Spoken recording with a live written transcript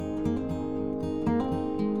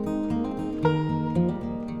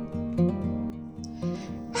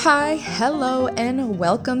Hi, hello, and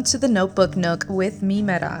welcome to the Notebook Nook with me,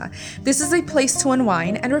 Mera. This is a place to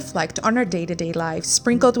unwind and reflect on our day to day lives,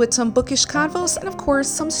 sprinkled with some bookish convos and, of course,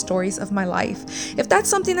 some stories of my life. If that's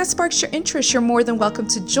something that sparks your interest, you're more than welcome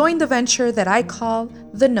to join the venture that I call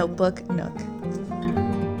the Notebook Nook.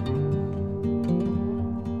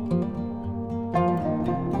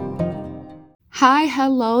 Hi,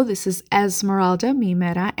 hello, this is Esmeralda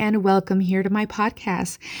Mimera, and welcome here to my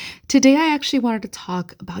podcast. Today, I actually wanted to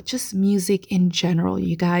talk about just music in general,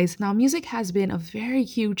 you guys. Now, music has been a very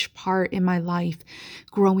huge part in my life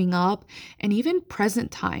growing up and even present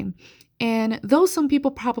time. And though some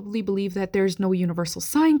people probably believe that there's no universal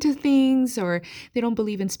sign to things or they don't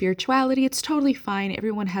believe in spirituality, it's totally fine.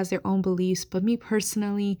 Everyone has their own beliefs. But me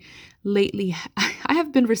personally, lately, I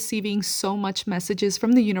have been receiving so much messages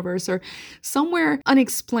from the universe or somewhere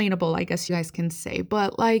unexplainable, I guess you guys can say.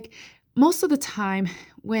 But like most of the time,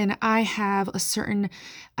 when I have a certain,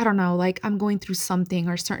 I don't know, like I'm going through something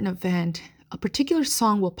or a certain event, a particular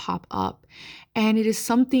song will pop up and it is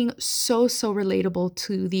something so relatable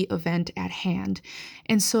to the event at hand.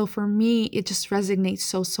 And so for me, it just resonates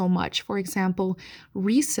so much. For example,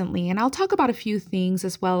 recently, and I'll talk about a few things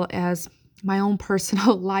as well as my own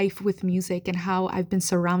personal life with music and how I've been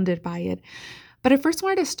surrounded by it. But I first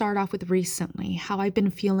wanted to start off with recently, how I've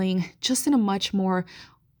been feeling just in a much more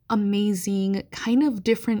amazing, kind of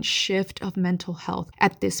different shift of mental health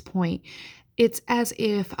at this point. It's as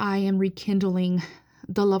if I am rekindling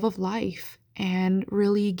the love of life and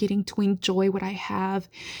really getting to enjoy what I have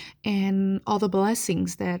and all the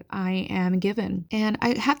blessings that I am given. And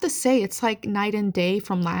I have to say, it's like night and day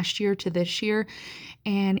from last year to this year.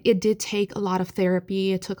 And it did take a lot of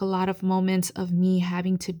therapy. It took a lot of moments of me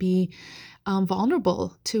having to be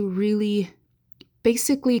vulnerable to really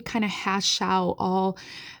basically kind of hash out all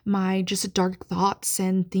my just dark thoughts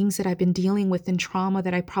and things that I've been dealing with and trauma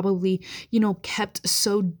that I probably, kept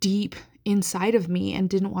so deep inside of me and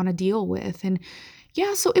didn't want to deal with. And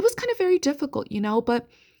yeah, so it was kind of very difficult, but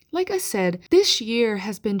like I said, this year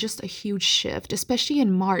has been just a huge shift, especially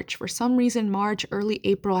in March. For some reason, March, early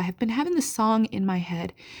April, I have been having this song in my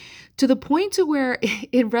head to the point to where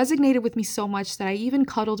it resonated with me so much that I even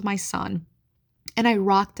cuddled my son and I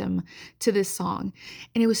rocked him to this song.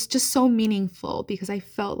 And it was just so meaningful because I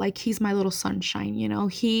felt like he's my little sunshine,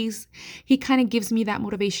 he kind of gives me that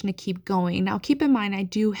motivation to keep going. Now, keep in mind, I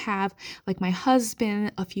do have like my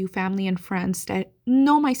husband, a few family and friends that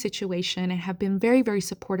know my situation and have been very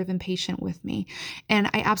supportive and patient with me. And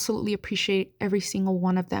I absolutely appreciate every single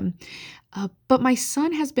one of them. But my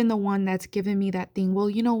son has been the one that's given me that thing. Well,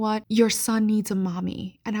 you know what? Your son needs a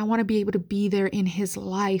mommy. And I want to be able to be there in his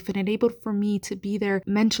life and enable for me to be there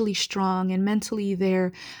mentally strong and mentally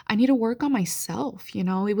there. I need to work on myself.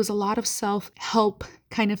 It was a lot of self-help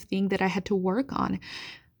kind of thing that I had to work on.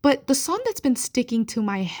 But the song that's been sticking to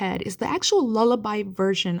my head is the actual lullaby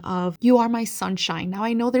version of You Are My Sunshine. Now,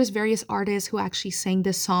 I know there's various artists who actually sang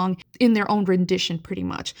this song in their own rendition pretty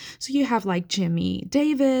much. So you have like Jimmy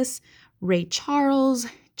Davis, Ray Charles,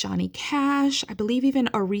 Johnny Cash, I believe even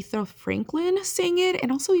Aretha Franklin sang it,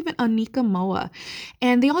 and also even Anika Moa.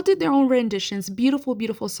 And they all did their own renditions.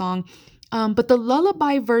 Beautiful song. But the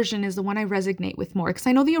lullaby version is the one I resonate with more because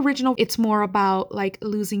I know the original, it's more about like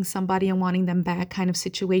losing somebody and wanting them back kind of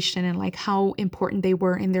situation and like how important they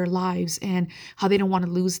were in their lives and how they don't want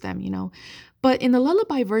to lose them, But in the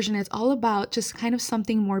lullaby version, it's all about just kind of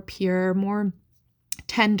something more pure, more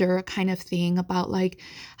tender kind of thing about like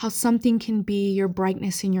how something can be your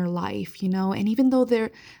brightness in your life, and even though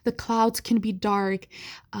the clouds can be dark,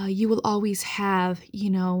 you will always have,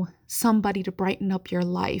 somebody to brighten up your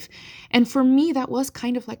life. And for me, that was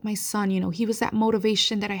kind of like my son, he was that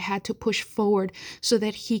motivation that I had to push forward so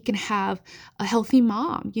that he can have a healthy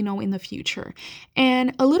mom, in the future.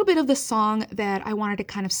 And a little bit of the song that I wanted to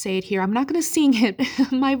kind of say it here, I'm not going to sing it.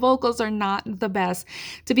 My vocals are not the best.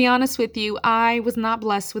 To be honest with you, I was not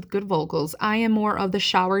blessed with good vocals. I am more of the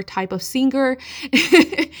shower type of singer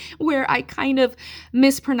where I kind of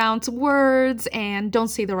mispronounce words and don't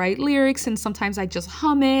say the right lyrics, and sometimes I just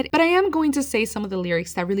hum it. But I am going to say some of the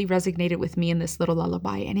lyrics that really resonated with me in this little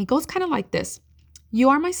lullaby, and it goes kind of like this. You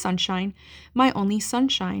are my sunshine, my only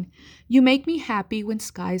sunshine. You make me happy when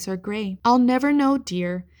skies are gray. I'll never know,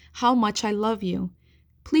 dear, how much I love you.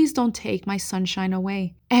 Please don't take my sunshine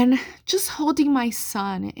away. And just holding my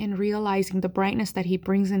son and realizing the brightness that he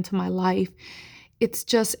brings into my life, It's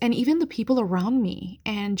just, and even the people around me,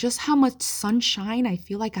 and just how much sunshine I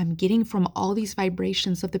feel like I'm getting from all these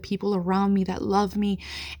vibrations of the people around me that love me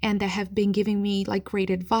and that have been giving me like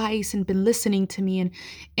great advice and been listening to me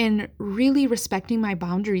and really respecting my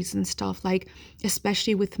boundaries and stuff, like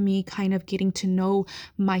especially with me kind of getting to know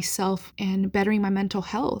myself and bettering my mental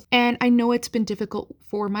health. And I know it's been difficult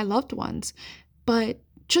for my loved ones, but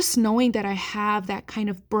just knowing that I have that kind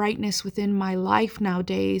of brightness within my life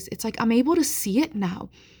nowadays, it's like I'm able to see it now.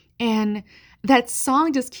 And that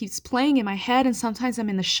song just keeps playing in my head. And sometimes I'm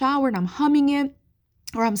in the shower and I'm humming it,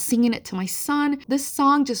 or I'm singing it to my son. This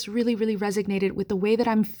song just really, really resonated with the way that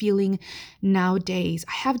I'm feeling nowadays.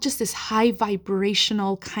 I have just this high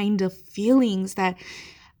vibrational kind of feelings that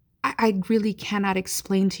I really cannot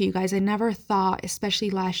explain to you guys. I never thought,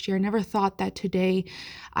 especially last year, I never thought that today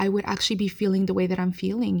I would actually be feeling the way that I'm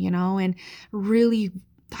feeling, and really,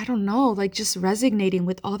 I don't know, like just resonating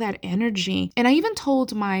with all that energy. And I even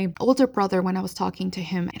told my older brother when I was talking to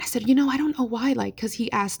him, and I said, I don't know why, like, because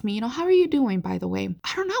he asked me, how are you doing, by the way?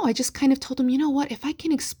 I don't know. I just kind of told him, you know what, if I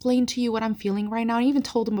can explain to you what I'm feeling right now, I even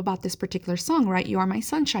told him about this particular song, right? You Are My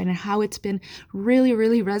Sunshine, and how it's been really,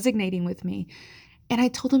 really resonating with me. And I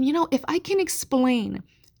told him, if I can explain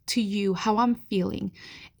to you how I'm feeling,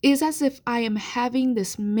 is as if I am having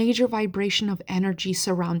this major vibration of energy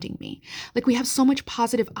surrounding me. Like we have so much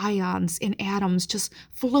positive ions and atoms just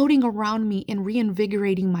floating around me and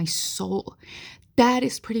reinvigorating my soul. That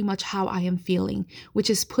is pretty much how I am feeling, which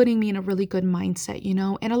is putting me in a really good mindset,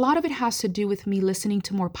 And a lot of it has to do with me listening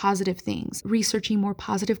to more positive things, researching more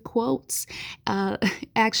positive quotes,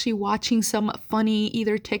 actually watching some funny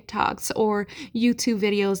either TikToks or YouTube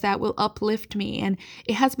videos that will uplift me. And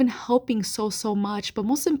it has been helping so much, but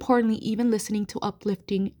most importantly, even listening to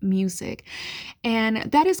uplifting music.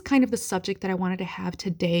 And that is kind of the subject that I wanted to have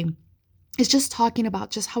today. Is just talking about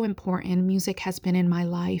just how important music has been in my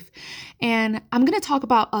life. And I'm going to talk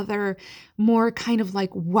about other more kind of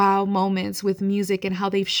like wow moments with music and how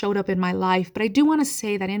they've showed up in my life. But I do want to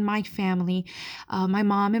say that in my family, my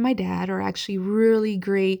mom and my dad are actually really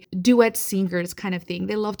great duet singers kind of thing.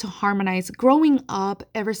 They love to harmonize. Growing up,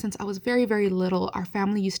 ever since I was very, very little, our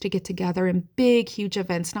family used to get together in big, huge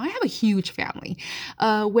events. Now I have a huge family.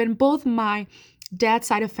 When both my dad's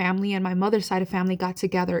side of family and my mother's side of family got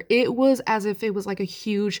together, it was as if it was like a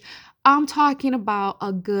huge, I'm talking about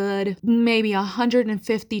a good maybe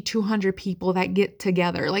 150, 200 people that get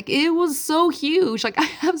together. Like it was so huge. Like I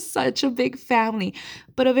have such a big family,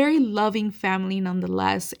 but a very loving family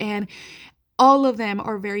nonetheless. And all of them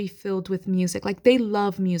are very filled with music. Like they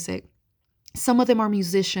love music. Some of them are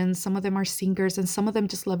musicians, some of them are singers, and some of them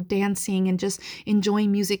just love dancing and just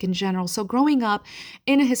enjoying music in general. So growing up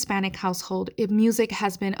in a Hispanic household, music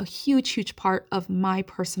has been a huge, huge part of my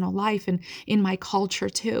personal life and in my culture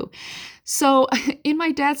too. So in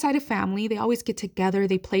my dad's side of family, they always get together,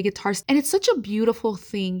 they play guitars, and it's such a beautiful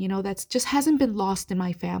thing, that's just hasn't been lost in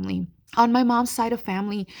my family. On my mom's side of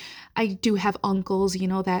family, I do have uncles,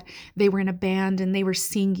 that they were in a band and they were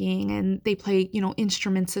singing and they play,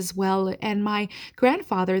 instruments as well. And my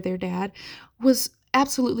grandfather, their dad, was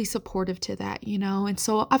absolutely supportive to that, And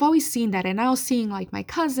so I've always seen that. And now seeing like my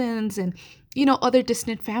cousins and, other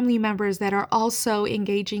distant family members that are also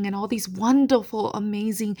engaging in all these wonderful,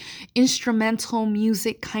 amazing instrumental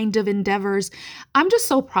music kind of endeavors. I'm just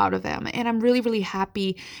so proud of them. And I'm really, really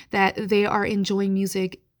happy that they are enjoying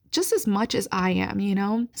music just as much as I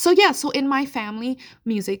am, So yeah, so in my family,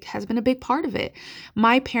 music has been a big part of it.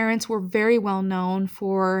 My parents were very well known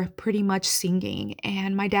for pretty much singing,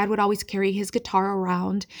 and my dad would always carry his guitar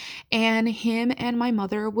around, and him and my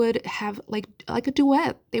mother would have like a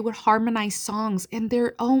duet. They would harmonize songs, and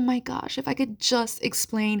they're, oh my gosh, if I could just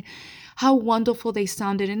explain how wonderful they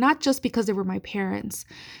sounded, and not just because they were my parents,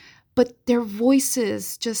 but their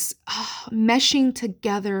voices just meshing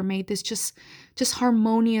together made this just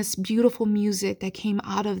harmonious, beautiful music that came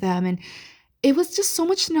out of them. And it was just so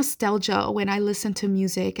much nostalgia when I listen to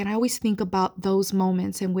music, and I always think about those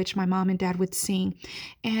moments in which my mom and dad would sing.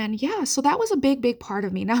 And yeah, so that was a big, big part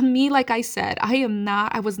of me. Now, me, like I said, I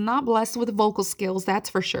was not blessed with vocal skills, that's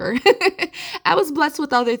for sure. I was blessed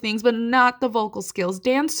with other things, but not the vocal skills.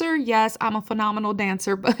 Dancer, yes, I'm a phenomenal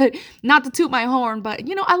dancer, but not to toot my horn, but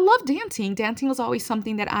I love dancing. Dancing was always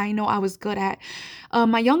something that I know I was good at.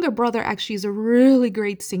 My younger brother actually is a really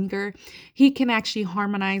great singer. He can actually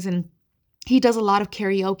harmonize, and he does a lot of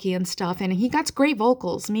karaoke and stuff, and he got great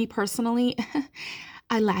vocals. Me personally,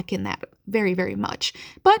 I lack in that very, very much.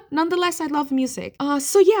 But nonetheless, I love music.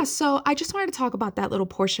 So I just wanted to talk about that little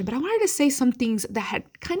portion, but I wanted to say some things that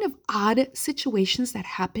had kind of odd situations that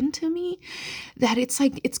happened to me that it's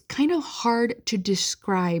kind of hard to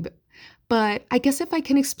describe But I guess if I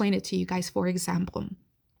can explain it to you guys, for example,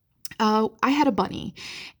 I had a bunny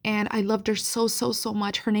and I loved her so, so, so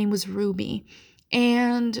much. Her name was Ruby.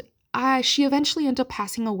 And she eventually ended up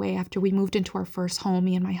passing away after we moved into our first home,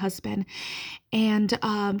 me and my husband. And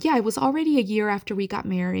yeah, it was already a year after we got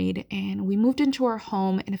married and we moved into our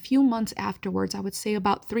home. And a few months afterwards, I would say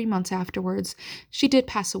about 3 months afterwards, she did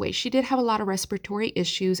pass away. She did have a lot of respiratory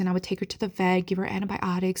issues, and I would take her to the vet, give her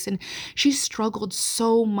antibiotics, and she struggled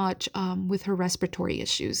so much with her respiratory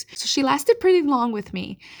issues. So she lasted pretty long with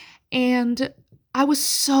me. And I was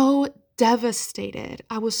so devastated.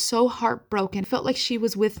 I was so heartbroken. Felt like she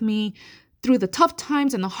was with me through the tough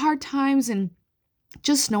times and the hard times. And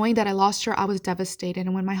just knowing that I lost her, I was devastated.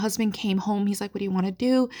 And when my husband came home, he's like, "What do you want to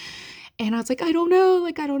do?" And I was like, "I don't know.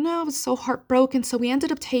 I don't know." I was so heartbroken. So we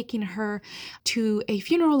ended up taking her to a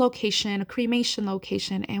funeral location, a cremation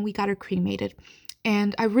location, and we got her cremated.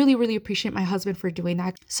 And I really, really appreciate my husband for doing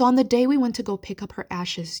that. So on the day we went to go pick up her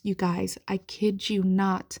ashes, you guys, I kid you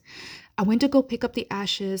not, I went to go pick up the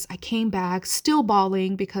ashes. I came back still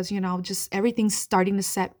bawling because, just everything's starting to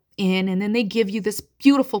set in. And then they give you this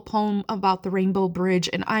beautiful poem about the Rainbow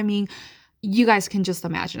Bridge. And I mean, you guys can just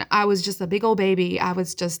imagine. I was just a big old baby. I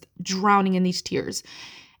was just drowning in these tears.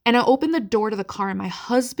 And I opened the door to the car, and my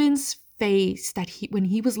husband's face when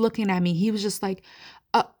he was looking at me, he was just like,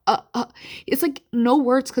 uh, uh, uh. It's like no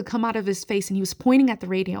words could come out of his face, and he was pointing at the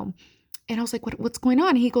radio. And I was like, what's going on?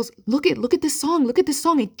 And he goes, look at this song. Look at this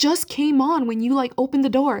song. It just came on when you opened the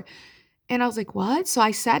door. And I was like, what? So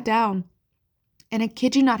I sat down. And I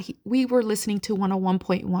kid you not, we were listening to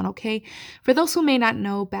 101.1, okay? For those who may not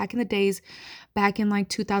know, back in the days, back in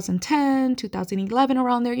 2010, 2011,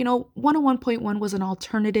 around there, 101.1 was an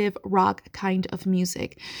alternative rock kind of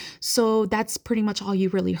music. So that's pretty much all you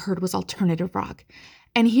really heard was alternative rock.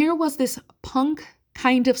 And here was this punk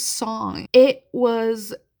kind of song. It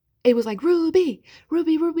was like, Ruby,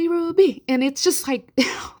 Ruby, Ruby, Ruby. And it's just like,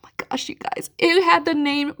 oh my gosh, you guys, it had the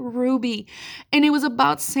name Ruby. And it was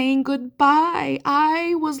about saying goodbye.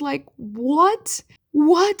 I was like, what?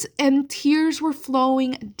 What? And tears were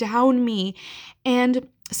flowing down me. And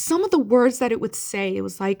some of the words that it would say, it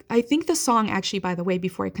was like, I think the song actually, by the way,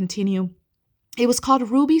 before I continue, it was called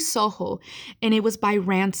Ruby Soho, and it was by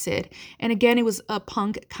Rancid. And again, it was a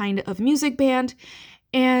punk kind of music band.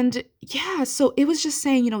 And yeah, so it was just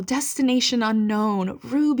saying, destination unknown,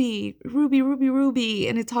 Ruby, Ruby, Ruby, Ruby.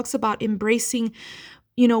 And it talks about embracing,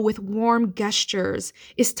 with warm gestures.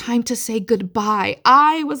 It's time to say goodbye.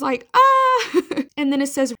 I was like, ah. And then it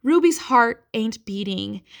says, Ruby's heart ain't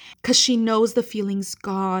beating because she knows the feeling's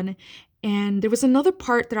gone. And there was another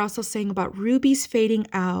part that also saying about Ruby's fading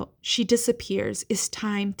out. She disappears. It's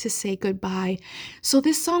time to say goodbye. So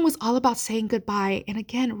this song was all about saying goodbye. And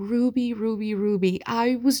again, Ruby, Ruby, Ruby.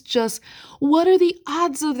 I was just, what are the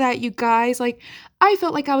odds of that, you guys? I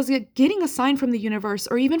felt like I was getting a sign from the universe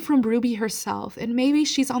or even from Ruby herself. And maybe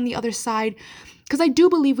she's on the other side, because I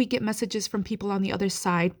do believe we get messages from people on the other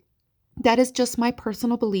side. That is just my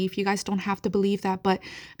personal belief. You guys don't have to believe that. But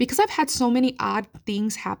because I've had so many odd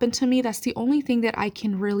things happen to me, that's the only thing that I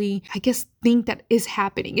can really, I guess, think that is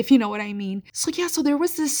happening, if you know what I mean. So yeah, so there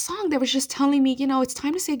was this song that was just telling me, it's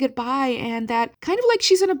time to say goodbye, and that kind of like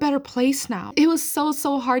she's in a better place now. It was so,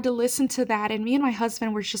 so hard to listen to that. And me and my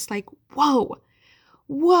husband were just like, whoa,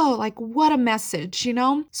 what a message,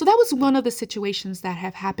 So that was one of the situations that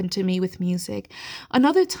have happened to me with music.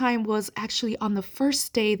 Another time was actually on the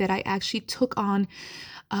first day that I actually took on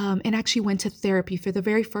and actually went to therapy for the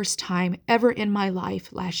very first time ever in my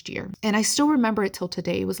life last year. And I still remember it till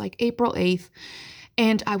today. It was like April 8th.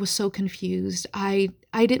 And I was so confused. I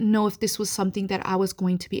didn't know if this was something that I was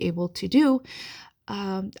going to be able to do.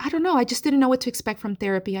 I don't know. I just didn't know what to expect from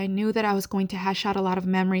therapy. I knew that I was going to hash out a lot of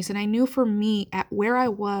memories. And I knew for me, at where I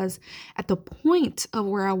was, at the point of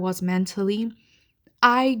where I was mentally,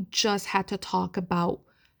 I just had to talk about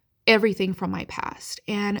everything from my past.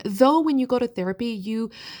 And though when you go to therapy,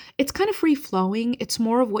 it's kind of free flowing. It's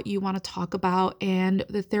more of what you want to talk about. And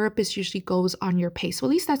the therapist usually goes on your pace. Well,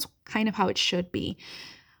 at least that's kind of how it should be.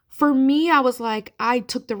 For me, I was like, I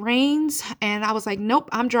took the reins and I was like, nope,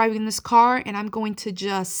 I'm driving this car and I'm going to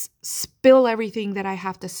just spill everything that I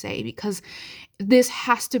have to say, because this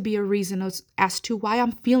has to be a reason as to why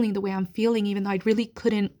I'm feeling the way I'm feeling, even though I really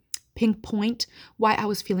couldn't pinpoint why I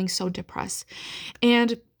was feeling so depressed.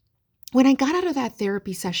 And when I got out of that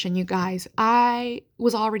therapy session, you guys, I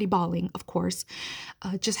was already bawling, of course,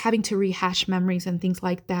 just having to rehash memories and things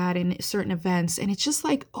like that and certain events. And it's just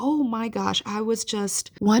like, oh my gosh, I was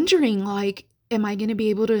just wondering, am I going to be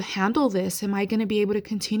able to handle this? Am I going to be able to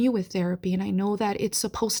continue with therapy? And I know that it's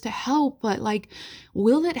supposed to help, but like,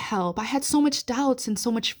 will it help? I had so much doubts and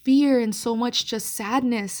so much fear and so much just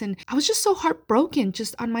sadness. And I was just so heartbroken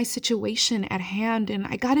just on my situation at hand. And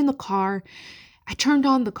I got in the car, I turned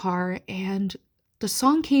on the car, and the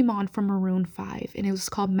song came on from Maroon 5, and it was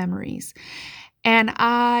called Memories. And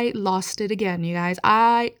I lost it again, you guys.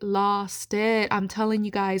 I lost it. I'm telling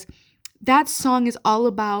you guys, that song is all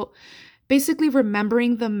about basically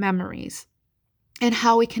remembering the memories and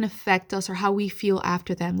how it can affect us or how we feel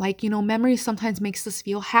after them. Like, memories sometimes makes us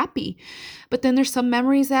feel happy, but then there's some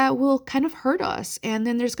memories that will kind of hurt us. And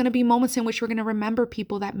then there's going to be moments in which we're going to remember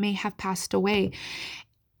people that may have passed away.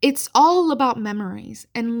 It's all about memories.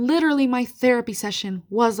 And literally my therapy session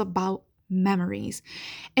was about memories.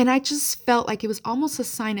 And I just felt like it was almost a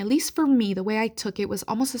sign, at least for me, the way I took it was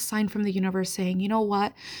almost a sign from the universe saying, you know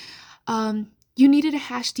what? You needed to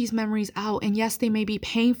hash these memories out. And yes, they may be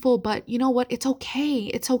painful, but you know what? It's okay.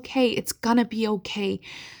 It's okay. It's gonna be okay.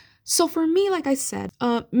 So for me, like I said,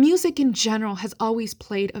 music in general has always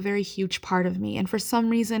played a very huge part of me. And for some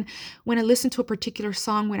reason, when I listen to a particular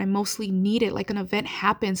song, when I mostly need it, like an event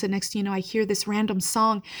happens, and next thing you know, I hear this random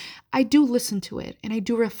song, I do listen to it and I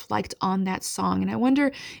do reflect on that song. And I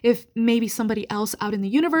wonder if maybe somebody else out in the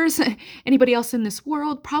universe, anybody else in this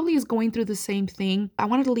world, probably is going through the same thing. I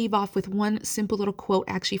wanted to leave off with one simple little quote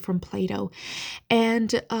actually from Plato.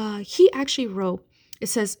 And he actually wrote, it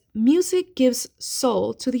says, music gives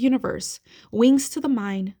soul to the universe, wings to the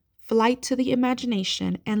mind, flight to the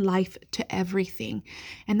imagination, and life to everything.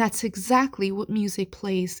 And that's exactly what music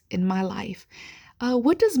plays in my life.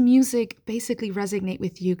 What does music basically resonate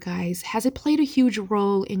with you guys? Has it played a huge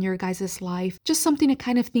role in your guys' life? Just something to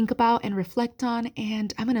kind of think about and reflect on.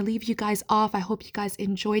 And I'm going to leave you guys off. I hope you guys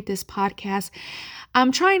enjoyed this podcast.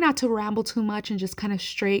 I'm trying not to ramble too much and just kind of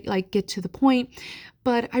straight, like get to the point.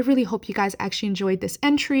 But I really hope you guys actually enjoyed this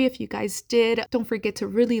entry. If you guys did, don't forget to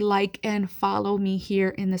really like and follow me here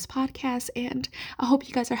in this podcast. And I hope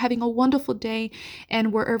you guys are having a wonderful day.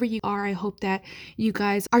 And wherever you are, I hope that you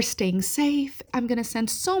guys are staying safe. I'm going to send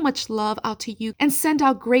so much love out to you and send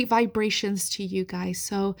out great vibrations to you guys.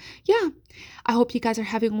 So yeah, I hope you guys are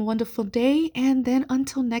having a wonderful day. And then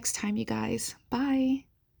until next time, you guys, bye.